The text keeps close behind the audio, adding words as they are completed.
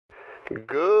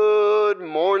Good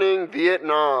morning,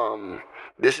 Vietnam.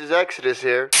 This is Exodus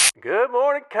here. Good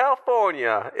morning,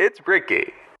 California. It's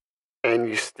Ricky. And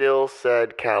you still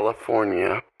said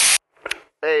California.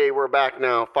 Hey, we're back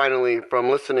now, finally, from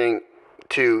listening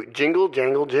to Jingle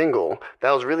Jangle Jingle.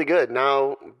 That was really good.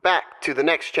 Now, back to the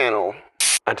next channel.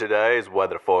 And today's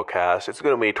weather forecast, it's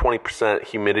going to be 20%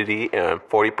 humidity and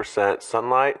 40%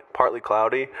 sunlight, partly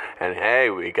cloudy. And hey,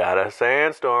 we got a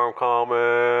sandstorm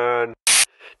coming.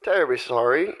 Terribly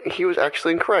sorry. He was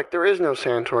actually incorrect. There is no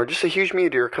sandstorm, just a huge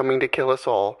meteor coming to kill us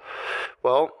all.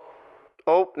 Well,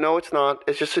 oh, no, it's not.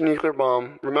 It's just a nuclear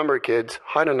bomb. Remember, kids,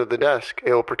 hide under the desk.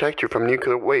 It will protect you from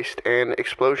nuclear waste and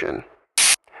explosion.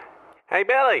 Hey,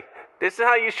 Billy, this is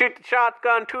how you shoot the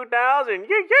shotgun 2000. Yee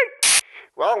yee!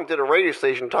 Welcome to the radio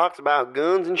station talks about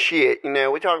guns and shit. You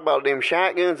know, we talk about them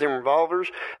shotguns and revolvers.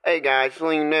 Hey guys, just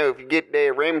let you know, if you get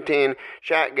that Remington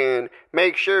shotgun,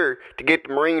 make sure to get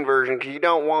the Marine version, because you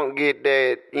don't want to get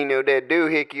that, you know, that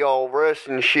doohickey all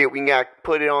rusty and shit when you got to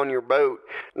put it on your boat.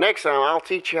 Next time, I'll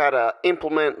teach you how to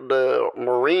implement the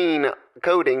Marine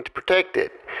coating to protect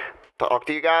it. Talk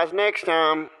to you guys next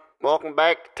time. Welcome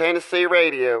back to Tennessee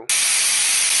Radio.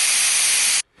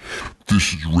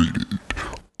 This is rated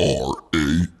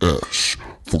RAS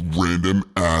for random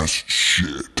ass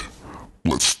shit.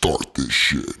 Let's start this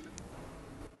shit.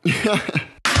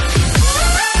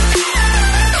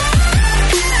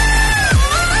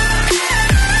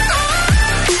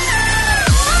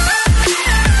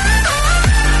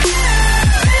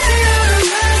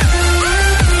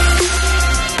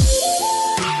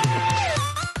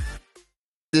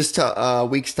 This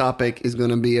week's topic is going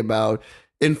to be about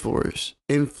influencers.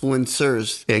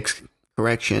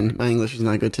 Correction, my English is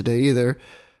not good today either,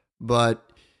 but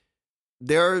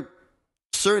there are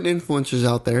certain influencers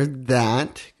out there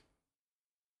that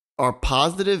are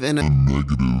positive and a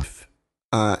negative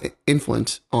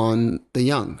influence on the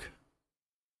young.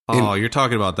 Oh, you're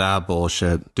talking about that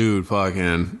bullshit, dude.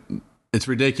 Fucking, it's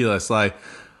ridiculous. Like,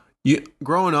 you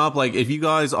growing up, like, if you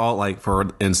guys all, like, for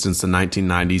instance, the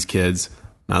 1990s kids,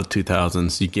 not the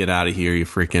 2000s, you get out of here, you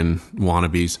freaking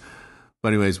wannabes.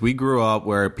 But anyways, we grew up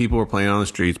where people were playing on the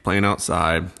streets, playing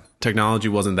outside. Technology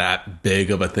wasn't that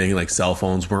big of a thing. Like, cell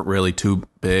phones weren't really too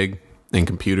big and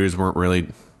computers weren't really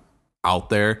out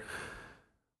there.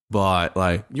 But,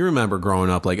 like, you remember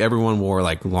growing up, like, everyone wore,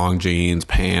 like, long jeans,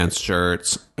 pants,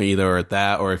 shirts, either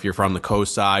that, or if you're from the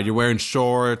coast side, you're wearing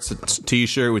shorts, a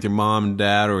t-shirt with your mom and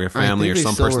dad or your family or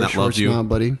some person that loves you. Now,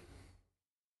 buddy.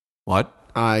 What?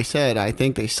 I said I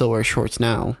think they still wear shorts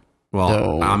now. Well,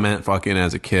 so. I meant fucking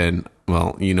as a kid.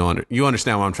 Well, you know, you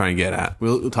understand what I'm trying to get at.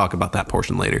 We'll talk about that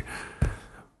portion later.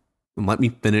 And let me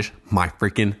finish my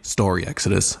freaking story,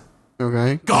 Exodus.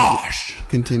 Okay. Gosh.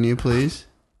 Continue, please.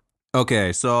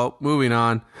 Okay, so moving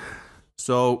on.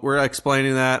 So we're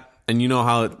explaining that, and you know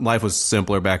how life was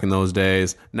simpler back in those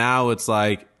days. Now it's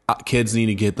like kids need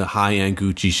to get the high-end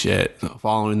Gucci shit,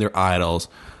 following their idols.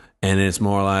 And it's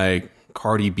more like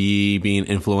Cardi B being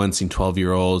influencing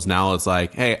 12-year-olds. Now it's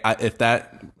like, hey, if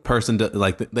that person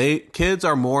kids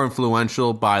are more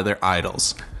influential by their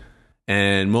idols,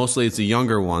 and mostly it's the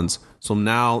younger ones. So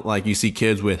now, like, you see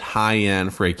kids with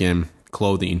high-end freaking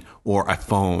clothing or a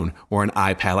phone or an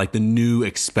iPad, like the new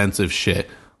expensive shit.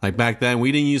 Like, back then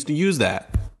we didn't used to use that,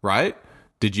 right?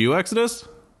 Did you, Exodus?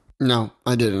 No,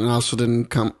 I didn't. I also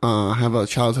didn't have a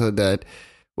childhood that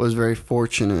was very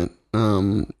fortunate.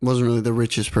 Wasn't really the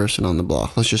richest person on the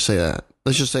block. Let's just say that.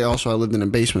 Let's just say also I lived in a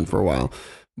basement for a while.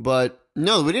 But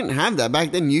no, we didn't have that.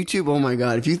 Back then, YouTube, oh my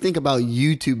God. If you think about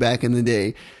YouTube back in the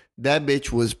day, that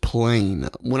bitch was plain.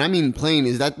 When I mean plain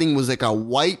is that thing was like a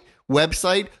white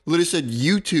website, literally said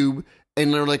YouTube,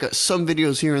 and there were like some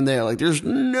videos here and there. Like, there's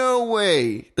no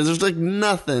way. There's like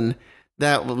nothing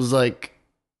that was like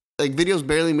videos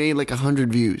barely made like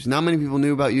 100 views. Not many people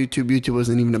knew about YouTube. YouTube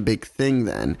wasn't even a big thing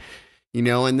then. You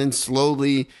know, and then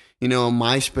slowly, you know,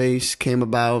 MySpace came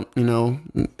about, you know,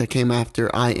 that came after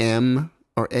IM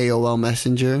or AOL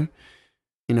Messenger,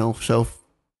 you know, so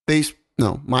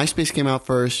MySpace came out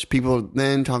first, people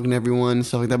then talking to everyone and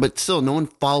stuff like that, but still no one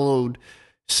followed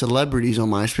celebrities on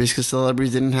MySpace because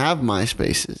celebrities didn't have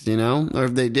MySpaces, you know, or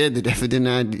if they did, they definitely didn't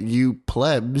add you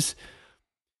plebs,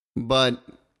 but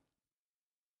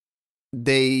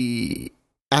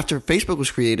after Facebook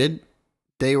was created,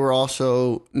 they were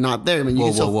also not there. I mean,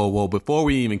 whoa. Before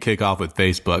we even kick off with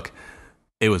Facebook,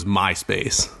 it was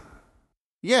MySpace.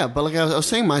 Yeah, but like I was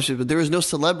saying MySpace, but there was no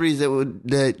celebrities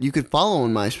that you could follow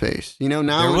on MySpace. You know,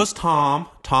 now there was Tom.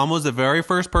 Tom was the very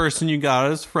first person you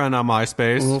got as a friend on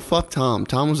MySpace. Well, fuck Tom.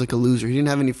 Tom was like a loser. He didn't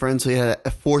have any friends, so he had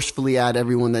to forcefully add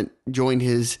everyone that joined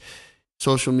his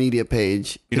social media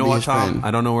page. You know what, Tom?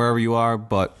 I don't know wherever you are,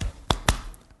 but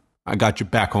I got your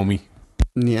back, homie.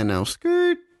 Yeah, no,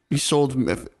 skirt. You sold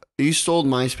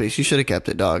MySpace. You should have kept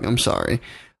it, dog. I'm sorry.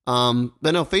 But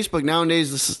no, Facebook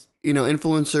nowadays, this is,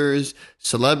 influencers,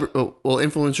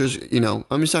 influencers,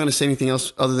 I'm just not going to say anything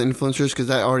else other than influencers because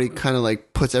that already kind of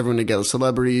like puts everyone together.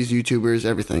 Celebrities, YouTubers,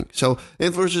 everything. So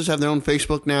influencers have their own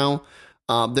Facebook now.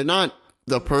 They're not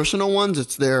the personal ones.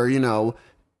 It's they're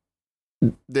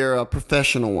a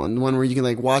professional one where you can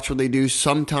like watch what they do.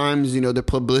 Sometimes, the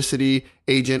publicity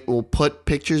agent will put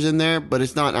pictures in there, but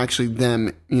it's not actually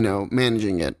them,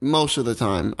 managing it. Most of the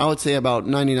time, I would say about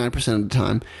 99% of the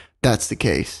time, that's the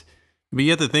case. But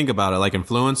you have to think about it, like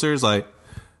influencers, like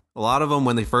a lot of them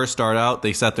when they first start out,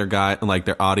 they set their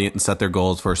their audience and set their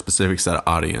goals for a specific set of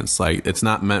audience. Like it's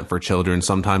not meant for children.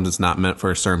 Sometimes it's not meant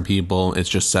for certain people. It's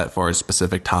just set for a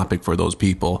specific topic for those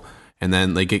people. And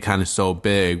then they get kind of so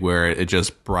big where it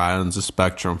just broadens the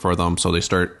spectrum for them. So they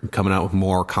start coming out with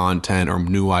more content or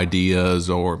new ideas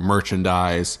or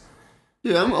merchandise.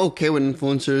 Yeah, I'm okay with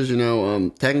influencers.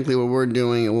 Technically what we're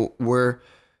doing, we're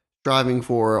striving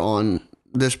for on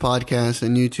this podcast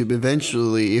and YouTube.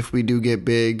 Eventually, if we do get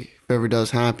big, if ever does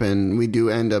happen, we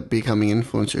do end up becoming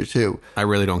influencers too. I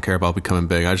really don't care about becoming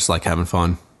big. I just like having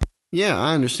fun. Yeah,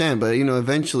 I understand. But,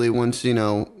 eventually once,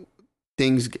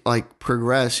 things like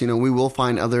progress, we will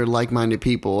find other like-minded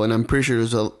people, and I'm pretty sure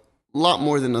there's a lot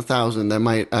more than 1,000 that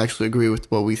might actually agree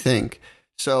with what we think.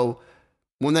 So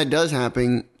when that does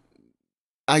happen,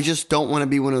 I just don't want to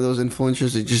be one of those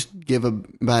influencers that just give a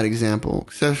bad example,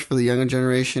 especially for the younger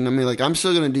generation. I mean, like, I'm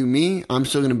still going to do me. I'm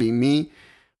still going to be me,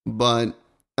 but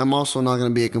I'm also not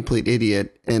going to be a complete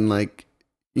idiot and like,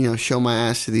 show my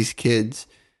ass to these kids.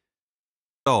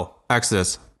 So,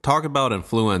 Exodus, talk about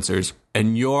influencers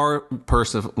and your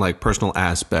personal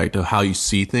aspect of how you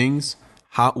see things.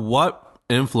 What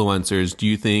influencers do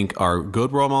you think are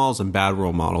good role models and bad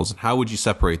role models, and how would you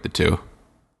separate the two?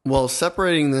 Well,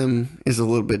 separating them is a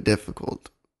little bit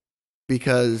difficult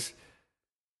because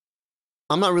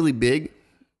I'm not really big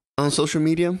on social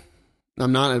media.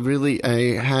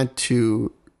 I had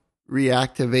to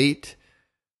reactivate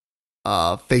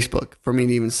Facebook for me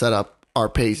to even set up our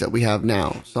page that we have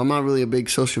now. So I'm not really a big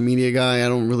social media guy. I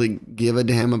don't really give a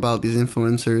damn about these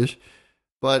influencers.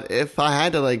 But if I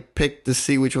had to like pick to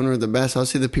see which one are the best, I'll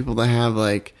see the people that have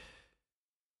like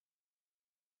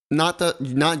not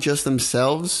just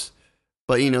themselves,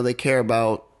 but they care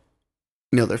about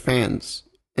their fans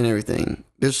and everything.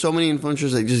 There's so many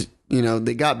influencers that just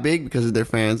they got big because of their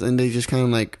fans and they just kind of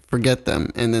like forget them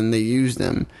and then they use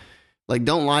them. Like,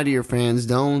 don't lie to your fans.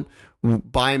 Don't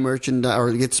buy merchandise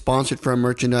or get sponsored from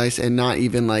merchandise and not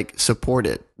even like support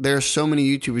it. There are so many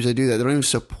YouTubers that do that. They don't even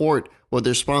support what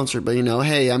they're sponsored, but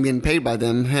hey, I'm getting paid by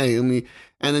them. Hey, let me,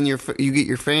 and then you get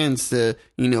your fans to,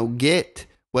 get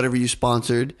whatever you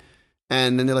sponsored.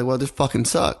 And then they're like, well, this fucking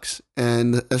sucks.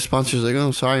 And the sponsor's like,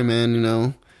 oh, sorry,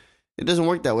 man. It doesn't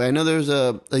work that way. I know there's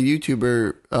a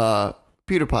YouTuber,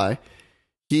 PewDiePie.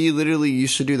 He literally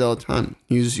used to do that all the time.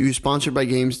 He was sponsored by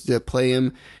games to play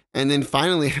him. And then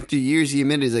finally, after years, he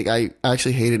admitted, he's like, I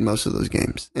actually hated most of those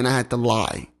games. And I had to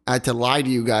lie. I had to lie to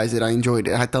you guys that I enjoyed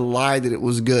it. I had to lie that it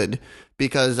was good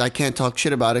because I can't talk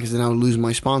shit about it because then I would lose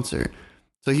my sponsor.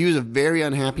 So he was a very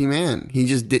unhappy man.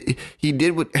 He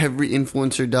did what every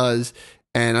influencer does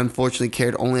and unfortunately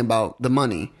cared only about the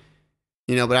money.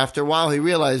 But after a while, he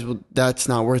realized, well, that's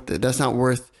not worth it. That's not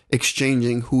worth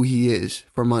exchanging who he is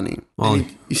for money. Well,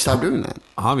 and he stopped doing that.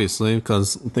 Obviously,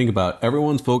 because think about it,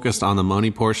 everyone's focused on the money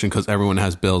portion because everyone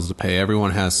has bills to pay.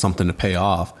 Everyone has something to pay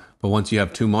off. But once you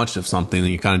have too much of something,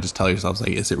 then you kind of just tell yourself,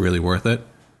 like, is it really worth it?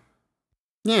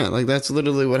 Yeah, like that's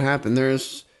literally what happened.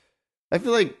 I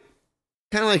feel like,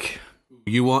 kind of like...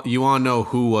 You want to know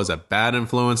who was a bad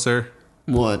influencer?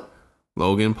 What?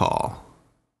 Logan Paul.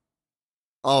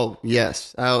 Oh,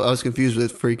 yes. I was confused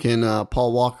with freaking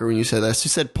Paul Walker when you said that. You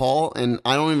said Paul, and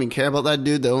I don't even care about that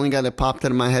dude. The only guy that popped out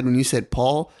of my head when you said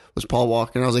Paul was Paul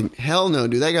Walker. And I was like, hell no,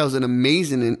 dude. That guy was an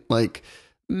amazing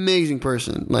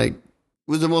person. Like,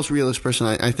 was the most realist person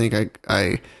I think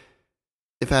I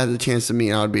if I had the chance to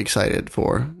meet, I would be excited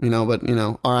for. But,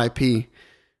 R.I.P.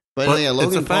 But yeah,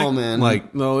 Logan Paul, man.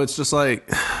 Like, no, it's just like...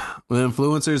 When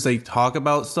influencers, they talk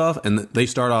about stuff and they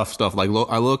start off stuff like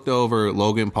I looked over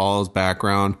Logan Paul's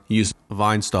background. He used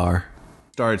VineStar,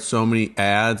 started so many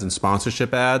ads and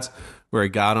sponsorship ads where it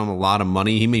got him a lot of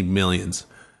money. He made millions.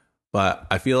 But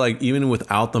I feel like even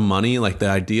without the money, like the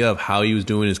idea of how he was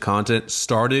doing his content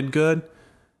started good.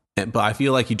 But I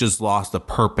feel like he just lost the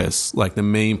purpose, like the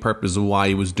main purpose of why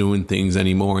he was doing things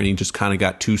anymore. And he just kind of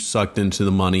got too sucked into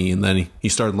the money. And then he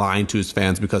started lying to his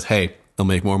fans because, hey, they'll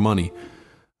make more money.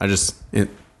 It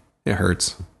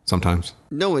hurts sometimes.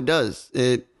 No, it does.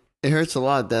 it hurts a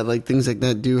lot that like things like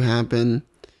that do happen,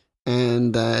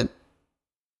 and that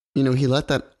he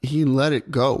let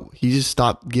it go. He just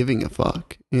stopped giving a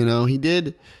fuck. He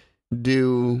did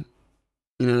do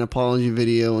an apology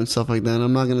video and stuff like that. And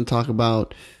I'm not going to talk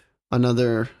about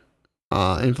another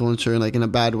influencer like in a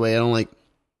bad way. I don't like,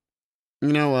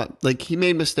 like he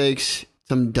made mistakes,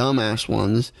 some dumbass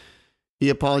ones. He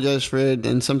apologized for it,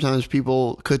 and sometimes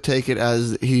people could take it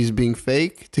as he's being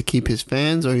fake to keep his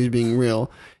fans, or he's being real.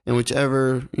 And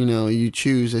whichever you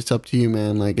choose, it's up to you,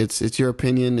 man. Like it's your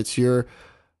opinion, it's your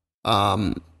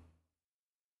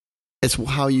it's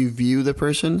how you view the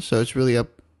person. So it's really up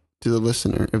to the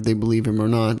listener if they believe him or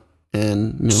not.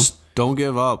 And just don't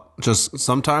give up. Just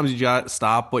sometimes you gotta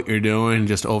stop what you're doing.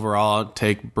 Just overall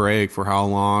take a break for how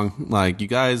long. Like you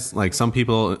guys, like some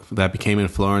people that became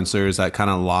influencers that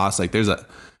kind of lost. Like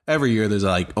every year there's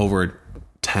like over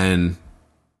 10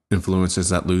 influencers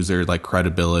that lose their like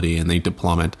credibility and they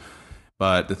plummet.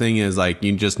 But the thing is, like,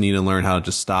 you just need to learn how to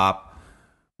just stop,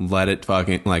 let it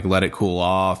cool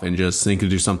off, and just think to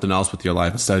do something else with your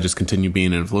life instead of just continue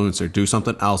being an influencer. Do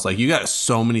something else. Like, you got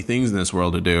so many things in this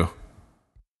world to do.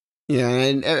 Yeah,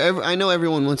 and I know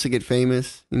everyone wants to get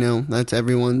famous. That's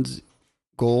everyone's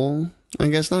goal. I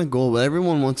guess not goal, but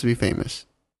everyone wants to be famous.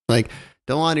 Like,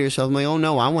 don't lie to yourself. I'm like, oh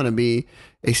no, I want to be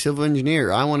a civil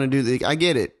engineer. I want to do I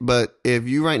get it. But if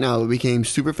you right now became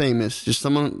super famous, just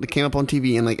someone that came up on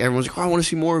TV and like everyone's like, oh, I want to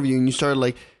see more of you. And you started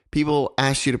like, people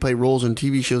ask you to play roles in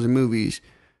TV shows and movies.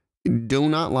 Do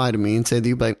not lie to me and say that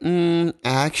you'd be like,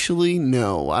 actually,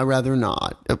 no, I'd rather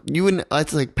not. You wouldn't,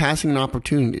 that's like passing an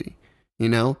opportunity,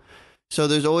 So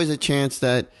there's always a chance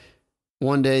that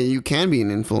one day you can be an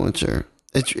influencer.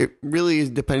 It really is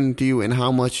dependent to you and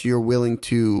how much you're willing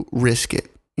to risk it,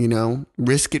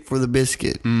 Risk it for the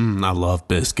biscuit. I love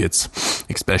biscuits,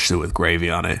 especially with gravy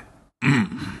on it.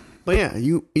 But yeah,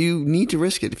 you need to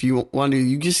risk it if you want to.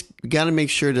 You just got to make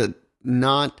sure to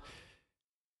not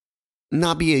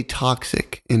be a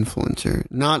toxic influencer.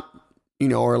 Not,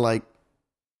 or like,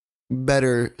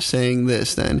 better saying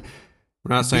this than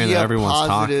we're not saying that everyone's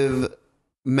positive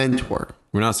mentor.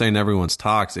 We're not saying everyone's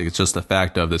toxic. It's just the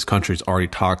fact of this country's already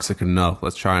toxic enough.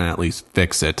 Let's try and at least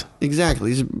fix it.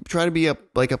 Exactly. Just try to be a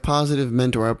positive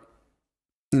mentor.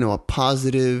 A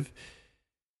positive.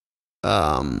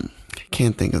 I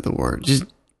can't think of the word. Just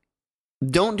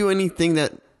don't do anything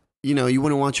that you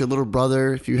wouldn't want your little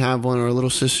brother, if you have one, or a little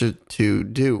sister to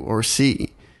do or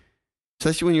see.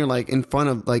 Especially when you're like in front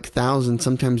of like thousands,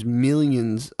 sometimes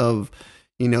millions of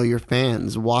your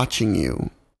fans watching you.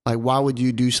 Like, why would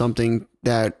you do something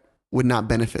that would not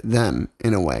benefit them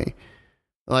in a way?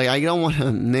 Like, I don't want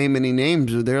to name any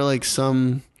names, but there are like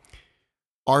some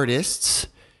artists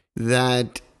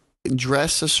that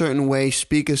dress a certain way,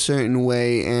 speak a certain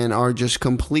way, and are just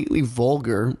completely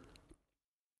vulgar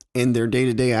in their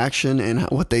day-to-day action and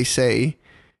what they say.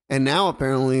 And now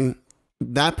apparently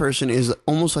that person is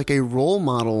almost like a role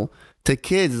model to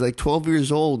kids like 12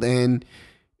 years old. And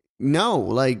no,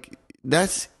 like,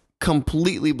 that's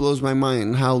completely blows my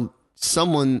mind how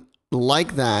someone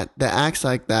like that acts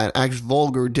like that, acts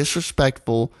vulgar,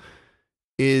 disrespectful,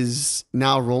 is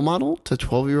now a role model to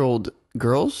 12-year-old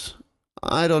girls.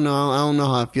 I don't know. I don't know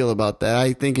how I feel about that.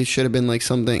 I think it should have been like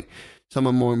someone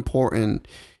more important,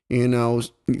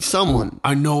 someone.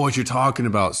 I know what you're talking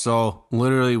about. So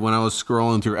literally when I was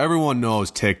scrolling through, everyone knows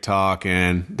TikTok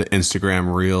and the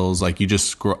Instagram reels. Like you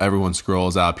just everyone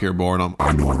scrolls out pure boredom.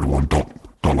 I know everyone. Don't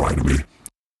lie to me.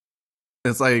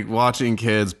 It's like watching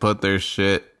kids put their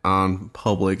shit on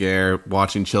public air,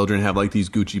 watching children have like these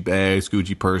Gucci bags,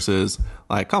 Gucci purses.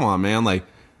 Like, come on, man. Like,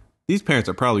 these parents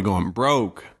are probably going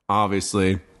broke,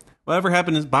 obviously. Whatever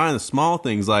happened is buying the small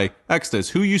things like Exodus.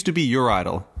 Who used to be your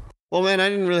idol? Well, man, I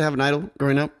didn't really have an idol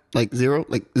growing up. Like zero.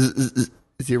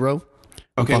 Zero.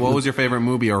 Okay, what was your favorite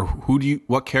movie, or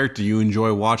what character do you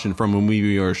enjoy watching from a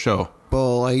movie or a show?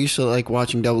 Well, I used to like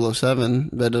watching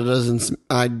 007, but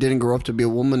I didn't grow up to be a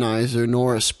womanizer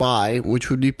nor a spy, which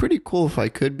would be pretty cool if I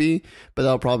could be, but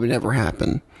that'll probably never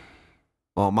happen.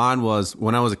 Well, mine was,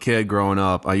 when I was a kid growing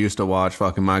up, I used to watch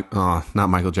fucking not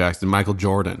Michael Jackson, Michael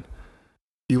Jordan.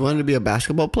 You wanted to be a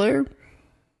basketball player?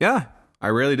 Yeah, I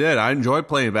really did. I enjoyed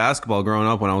playing basketball growing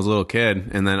up when I was a little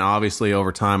kid, and then obviously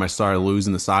over time I started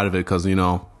losing the side of it because,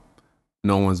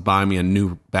 no one's buying me a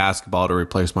new basketball to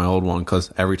replace my old one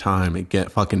because every time it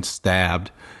get fucking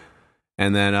stabbed.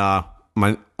 And then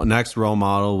my next role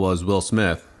model was Will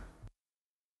Smith.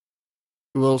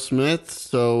 Will Smith?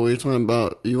 So you're talking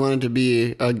about you wanted to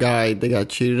be a guy that got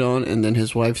cheated on and then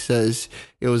his wife says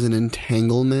it was an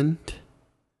entanglement?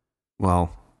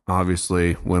 Well,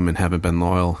 obviously women haven't been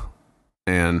loyal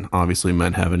and obviously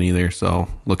men haven't either. So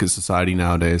look at society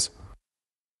nowadays.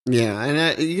 Yeah,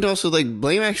 and you can also like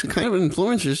blame actually kind of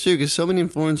influencers too, because so many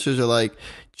influencers are like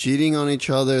cheating on each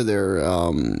other. They're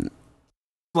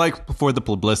Like for the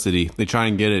publicity, they try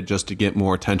and get it just to get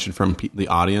more attention from the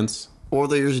audience. or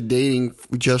they're just dating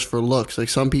just for looks. Like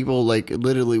some people like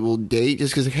literally will date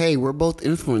just because, hey, we're both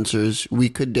influencers, we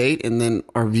could date, and then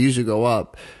our views will go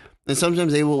up. And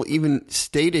sometimes they will even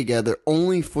stay together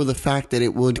only for the fact that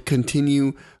it would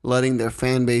continue letting their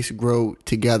fan base grow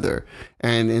together,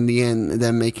 and in the end,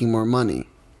 them making more money.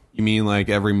 You mean like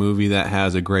every movie that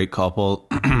has a great couple,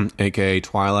 aka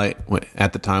Twilight,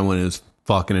 at the time when it was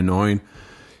fucking annoying,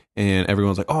 and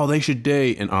everyone's like, oh, they should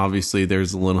date, and obviously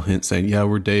there's a little hint saying, yeah,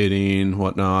 we're dating,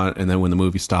 whatnot, and then when the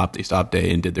movie stopped, they stopped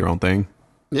dating and did their own thing.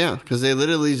 Yeah, because they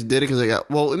literally just did it because they got.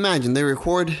 Well, imagine they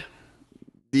record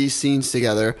these scenes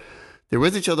together. They're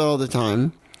with each other all the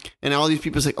time. And all these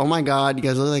people say, oh my God, you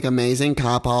guys look like amazing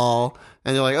couple.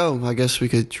 And they're like, oh, I guess we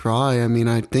could try. I mean,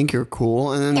 I think you're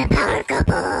cool. And then, power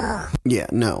couple. Yeah,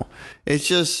 no. It's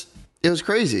just, it was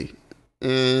crazy.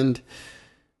 And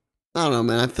I don't know,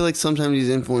 man. I feel like sometimes these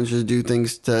influencers do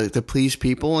things to please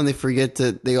people, and they forget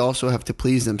that they also have to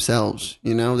please themselves.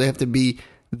 You know, they have to be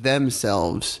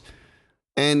themselves.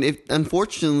 And if,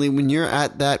 unfortunately, when you're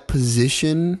at that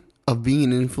position of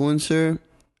being an influencer,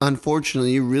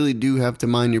 unfortunately, you really do have to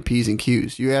mind your P's and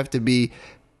Q's. You have to be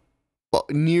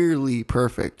nearly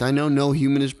perfect. I know no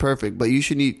human is perfect, but you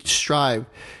should strive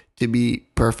to be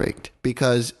perfect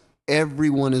because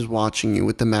everyone is watching you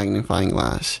with the magnifying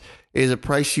glass. It is a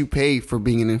price you pay for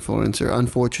being an influencer,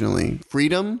 unfortunately.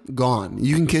 Freedom, gone.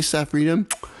 You can kiss that freedom,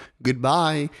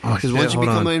 goodbye. Because once you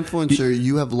become an influencer,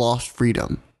 you have lost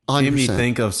freedom. 100%. Made me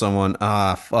think of someone.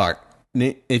 Fuck.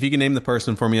 If you can name the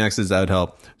person for me, X's, that would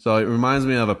help. So it reminds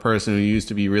me of a person who used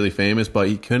to be really famous, but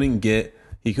he couldn't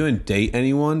date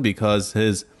anyone because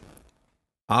his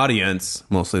audience,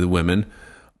 mostly the women,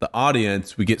 the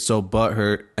audience would get so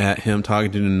butthurt at him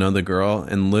talking to another girl,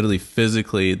 and literally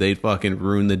physically they'd fucking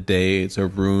ruin the dates or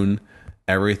ruin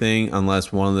everything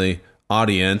unless one of the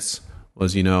audience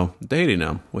was, dating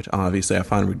him, which obviously I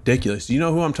find ridiculous. Do you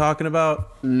know who I'm talking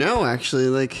about? No,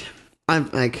 actually,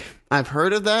 I've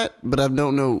heard of that, but I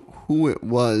don't know who it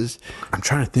was. I'm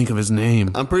trying to think of his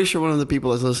name. I'm pretty sure one of the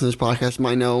people that's listening to this podcast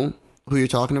might know who you're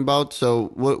talking about. So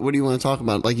what do you want to talk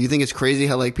about? Like, you think it's crazy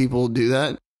how like people do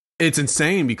that? It's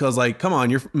insane because, like, come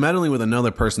on, you're meddling with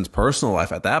another person's personal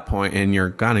life at that point, and you're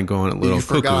kind of going a little You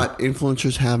forgot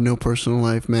influencers have no personal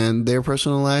life, man. Their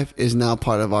personal life is now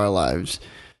part of our lives.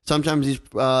 Sometimes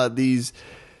these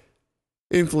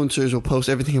influencers will post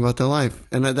everything about their life,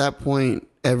 and at that point,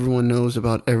 everyone knows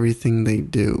about everything they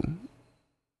do.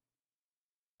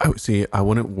 I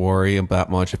wouldn't worry about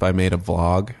much if I made a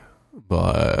vlog,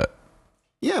 but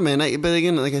yeah, man. But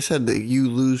again, like I said, that you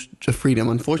lose the freedom.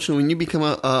 Unfortunately, when you become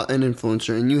an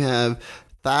influencer and you have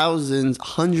thousands,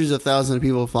 hundreds of thousands of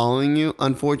people following you,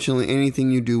 unfortunately,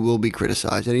 anything you do will be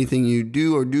criticized. Anything you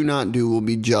do or do not do will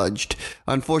be judged.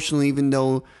 Unfortunately, even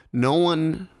though no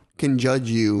one can judge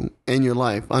you in your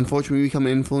life, unfortunately, when you become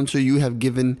an influencer, you have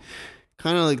given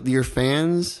kind of like your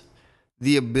fans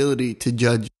the ability to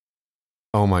judge.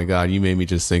 Oh my God, you made me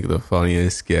just think of the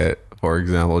funniest skit. For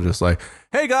example, just like,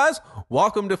 hey guys,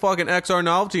 welcome to fucking XR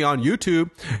Novelty on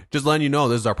YouTube. Just letting you know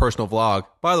this is our personal vlog.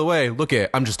 By the way,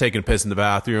 I'm just taking a piss in the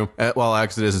bathroom while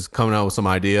Exodus is coming out with some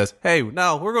ideas. Hey,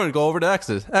 now we're going to go over to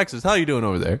Exodus. Exodus, how you doing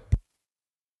over there?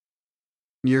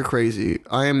 You're crazy.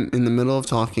 I am in the middle of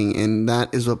talking, and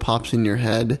that is what pops in your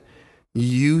head.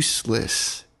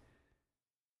 Useless.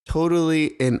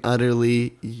 Totally and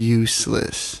utterly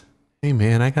useless. Hey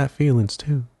man, I got feelings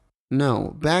too.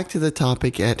 No, back to the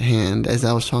topic at hand, as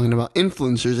I was talking about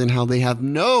influencers and how they have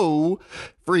no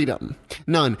freedom.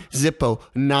 None. Zippo.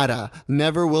 Nada.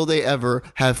 Never will they ever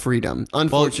have freedom.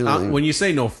 Unfortunately. Well, when you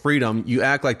say no freedom, you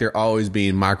act like they're always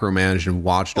being micromanaged and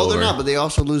watched over. Well, they're not, but they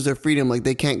also lose their freedom. Like,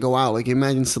 they can't go out. Like,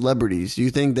 imagine celebrities. Do you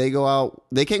think they go out?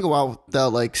 They can't go out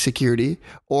without, like, security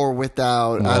or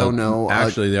without, I don't know.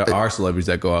 Actually, there are celebrities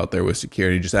that go out there with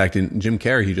security just acting. Jim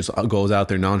Carrey, he just goes out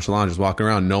there nonchalant, just walking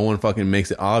around. No one fucking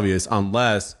makes it obvious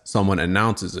unless someone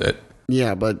announces it.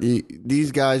 Yeah, but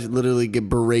these guys literally get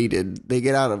berated. They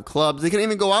get out of clubs. They can't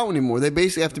even go out anymore. They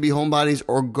basically have to be homebodies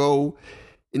or go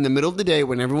in the middle of the day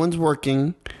when everyone's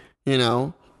working,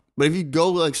 But if you go,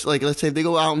 like let's say if they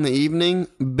go out in the evening,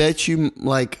 bet you,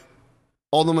 like,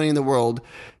 all the money in the world,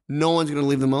 no one's going to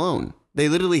leave them alone. They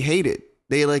literally hate it.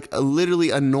 They, like,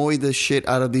 literally annoy the shit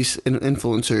out of these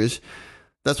influencers.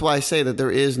 That's why I say that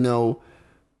there is no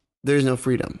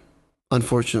freedom.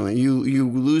 Unfortunately, you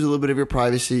lose a little bit of your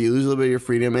privacy, you lose a little bit of your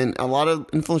freedom, and a lot of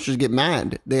influencers get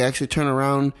mad. They actually turn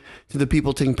around to the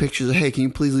people taking pictures of, hey, can you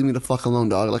please leave me the fuck alone,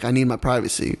 dog? Like, I need my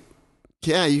privacy.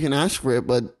 Yeah, you can ask for it,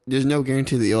 but there's no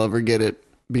guarantee that you'll ever get it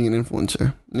being an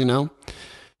influencer, you know?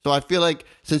 So I feel like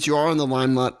since you are on the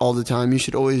limelight all the time, you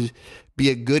should always be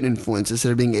a good influence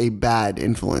instead of being a bad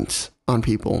influence on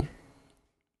people.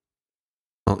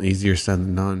 Well, easier said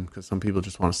than done, because some people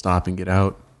just want to stop and get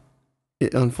out.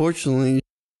 Unfortunately,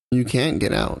 you can't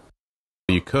get out.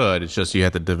 You could. It's just you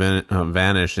have to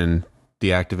vanish and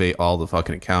deactivate all the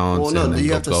fucking accounts. Well, no, and then you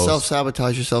go have to ghost.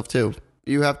 self-sabotage yourself too.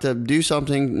 You have to do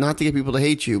something not to get people to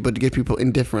hate you, but to get people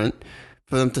indifferent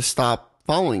for them to stop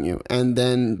following you. And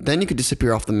then you could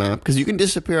disappear off the map, because you can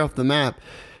disappear off the map,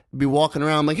 be walking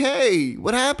around like, hey,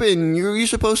 what happened? You're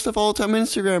supposed to follow time on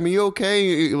Instagram. Are you okay?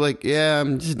 You're like, yeah,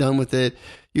 I'm just done with it.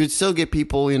 You would still get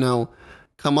people,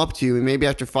 come up to you, and maybe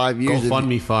after 5 years,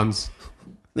 GoFundMe funds.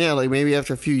 yeah, like maybe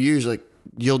after a few years, like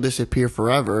you'll disappear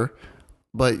forever,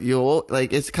 but you'll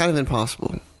it's kind of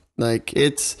impossible. Like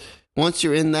it's once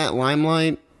you're in that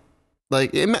limelight,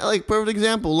 like perfect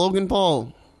example, Logan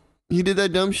Paul, he did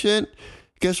that dumb shit.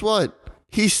 Guess what?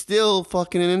 He's still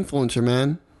fucking an influencer,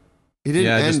 man. He didn't.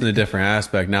 Yeah, just in a different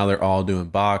aspect. Now they're all doing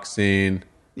boxing.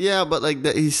 Yeah, but like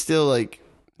that, he's still like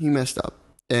he messed up.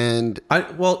 And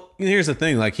here's the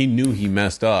thing. Like, he knew he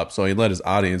messed up, so he let his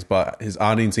audience. But his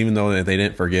audience, even though they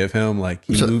didn't forgive him, like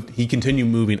he continued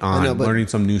moving on, learning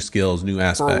some new skills, new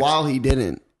aspects. For a while, he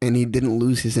didn't, and he didn't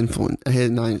lose his influence. He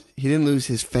didn't lose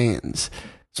his fans.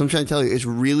 So I'm trying to tell you, it's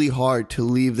really hard to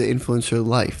leave the influencer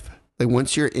life. Like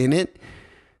once you're in it,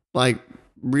 like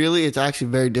really, it's actually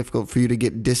very difficult for you to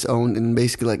get disowned and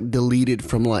basically like deleted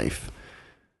from life.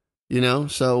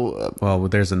 So... well,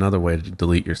 there's another way to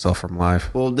delete yourself from life.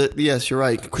 Well, yes, you're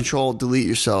right. Control, delete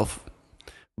yourself.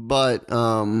 But,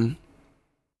 yeah,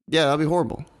 that'd be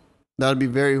horrible. That'd be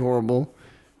very horrible.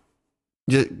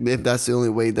 Just if that's the only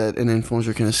way that an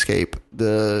influencer can escape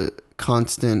the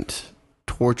constant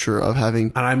torture of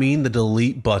having... And I mean the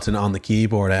delete button on the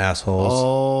keyboard, assholes.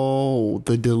 Oh,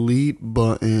 the delete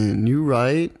button. You're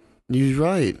right. You're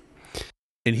right.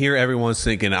 And here everyone's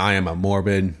thinking I am a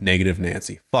morbid, negative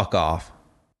Nancy. Fuck off.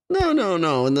 No.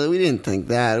 No, we didn't think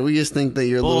that. We just think that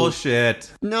you're a little...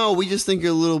 Bullshit. No, we just think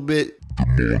you're a little bit...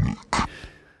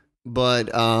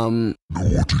 But, Now,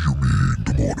 what do you mean,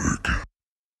 demonic?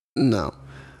 No.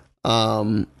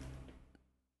 I'm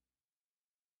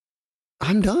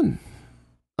done.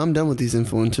 I'm done with these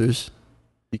influencers.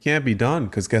 You can't be done,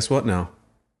 because guess what now?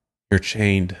 You're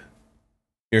chained.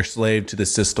 You're a slave to the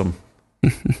system.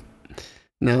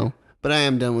 No, but I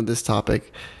am done with this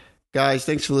topic. Guys,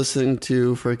 thanks for listening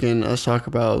to freaking us talk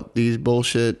about these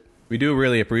bullshit. We do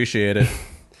really appreciate it.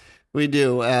 We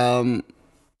do. I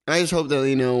just hope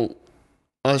that,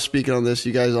 us speaking on this,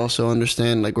 you guys also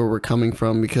understand like where we're coming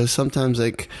from, because sometimes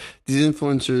like these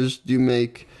influencers do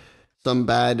make some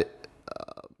bad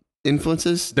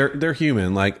influences. They're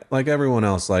human, like everyone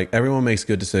else. Like everyone makes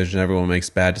good decisions, everyone makes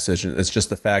bad decisions. It's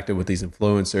just the fact that with these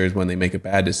influencers, when they make a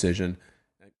bad decision,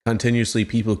 continuously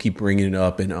people keep bringing it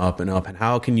up and up and up. And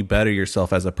how can you better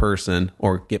yourself as a person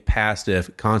or get past it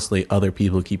if constantly other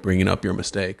people keep bringing up your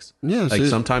mistakes? Yeah, like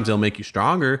sometimes they'll make you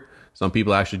stronger. Some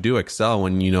people actually do excel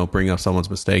when bring up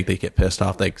someone's mistake. They get pissed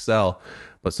off, they excel.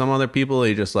 But some other people,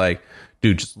 they just like,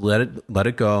 dude, just let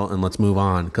it go and let's move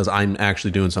on, because I'm actually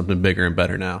doing something bigger and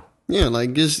better now. Yeah,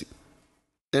 like just,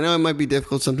 I know it might be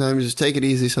difficult sometimes. Just take it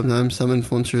easy. Sometimes some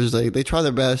influencers, they try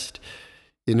their best.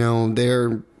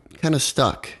 They're kind of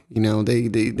stuck.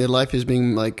 Their life is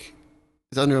being like,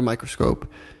 it's under a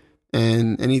microscope,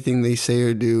 and anything they say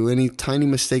or do, any tiny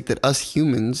mistake that us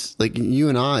humans, like you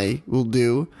and I, will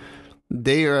do,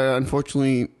 they are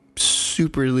unfortunately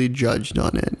superly judged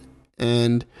on it.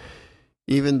 And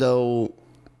even though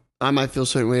I might feel a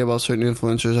certain way about certain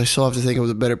influencers, I still have to think of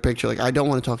the better picture. Like, I don't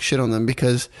want to talk shit on them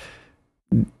because,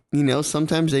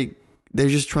 sometimes they're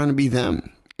just trying to be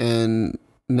them. And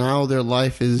now their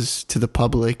life is to the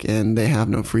public and they have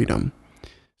no freedom.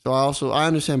 So I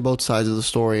understand both sides of the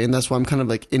story. And that's why I'm kind of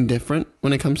like indifferent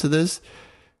when it comes to this.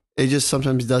 It just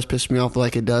sometimes does piss me off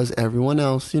like it does everyone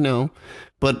else,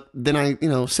 But then I,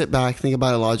 sit back, think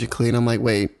about it logically, and I'm like,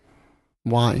 wait,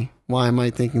 why? Why am I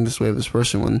thinking this way of this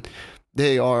person when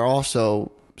they are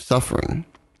also suffering?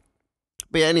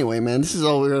 But yeah, anyway, man, this is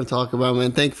all we're going to talk about,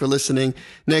 man. Thank you for listening.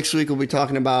 Next week, we'll be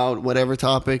talking about whatever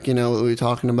topic, we'll be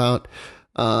talking about.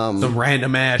 Some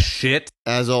random ass shit.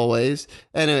 As always.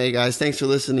 Anyway, guys, thanks for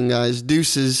listening, guys.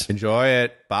 Deuces. Enjoy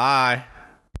it. Bye.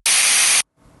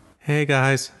 Hey,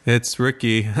 guys, it's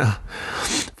Ricky.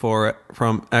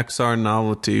 from XR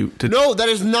novelty to No, that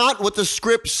is not what the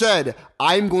script said.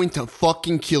 I'm going to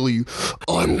fucking kill you.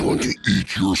 I'm going to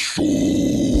Eat your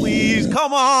soul. please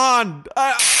come on.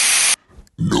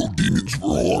 No demons were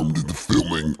harmed in the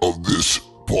filming of this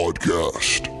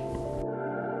podcast.